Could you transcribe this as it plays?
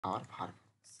our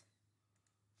Firefox.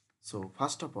 So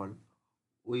first of all,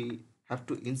 we have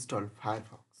to install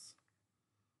Firefox.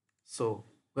 So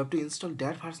we have to install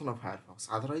that version of Firefox.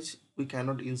 Otherwise, we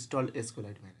cannot install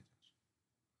SQLite Manager.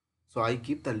 So I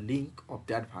give the link of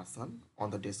that version on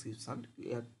the description.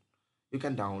 You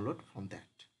can download from that.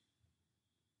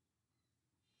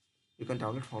 You can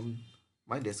download from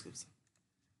my description.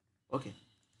 Okay.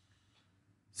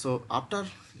 So after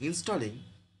installing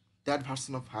that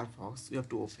version of Firefox, you have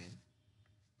to open,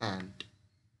 and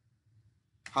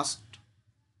first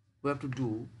we have to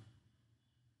do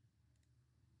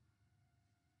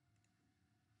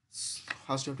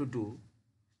first you have to do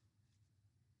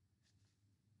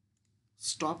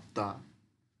stop the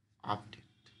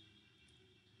update.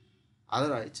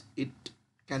 Otherwise it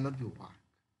cannot be work.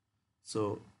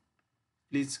 So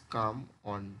please come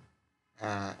on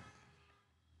uh,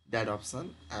 that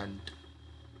option and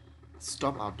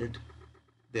stop update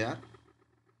there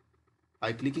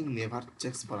by clicking never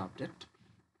checks for update,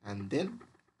 and then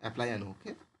apply and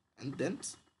OK, and then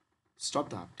stop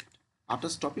the update. After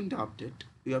stopping the update,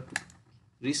 you have to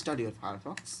restart your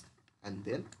Firefox and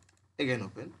then again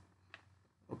open.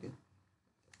 Okay,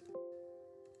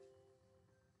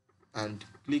 and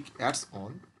click ads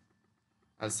on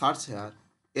and search here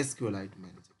SQLite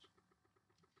Manager.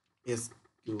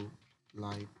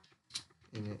 SQLite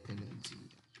MANG.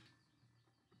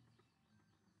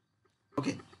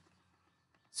 Okay,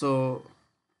 so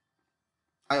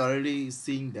I already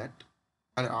seeing that,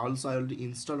 and also I already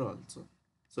installed also.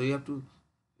 So you have to,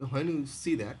 when you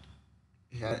see that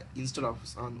here, install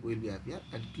option will be appear,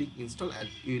 and click install, and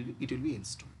it will be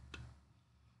installed,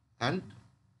 and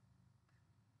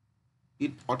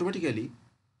it automatically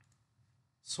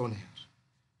shown here.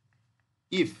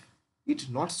 If it's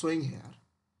not showing here,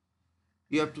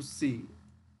 you have to see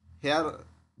here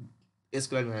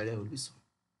SQL Manager will be shown.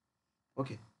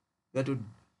 Okay, you have to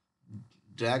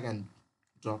drag and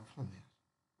drop from here.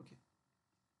 Okay,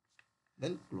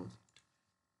 then close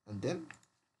it, and then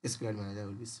SQL Manager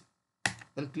will be seen.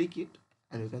 Then click it,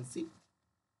 and you can see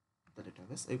the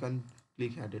database. You can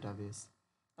click here database,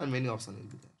 and many options will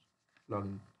be there.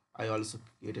 Login. I also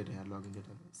created here login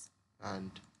database,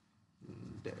 and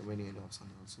many options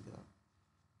also there.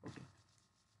 Okay.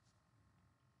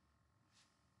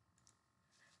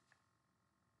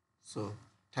 So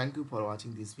thank you for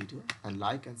watching this video, and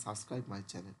like and subscribe my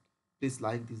channel. Please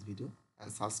like this video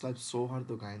and subscribe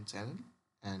Sohardo Gayan channel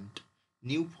and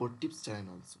new 4 tips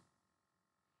channel also.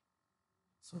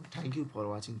 So thank you for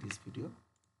watching this video.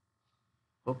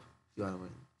 Hope you are well.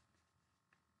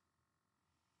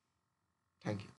 Thank you.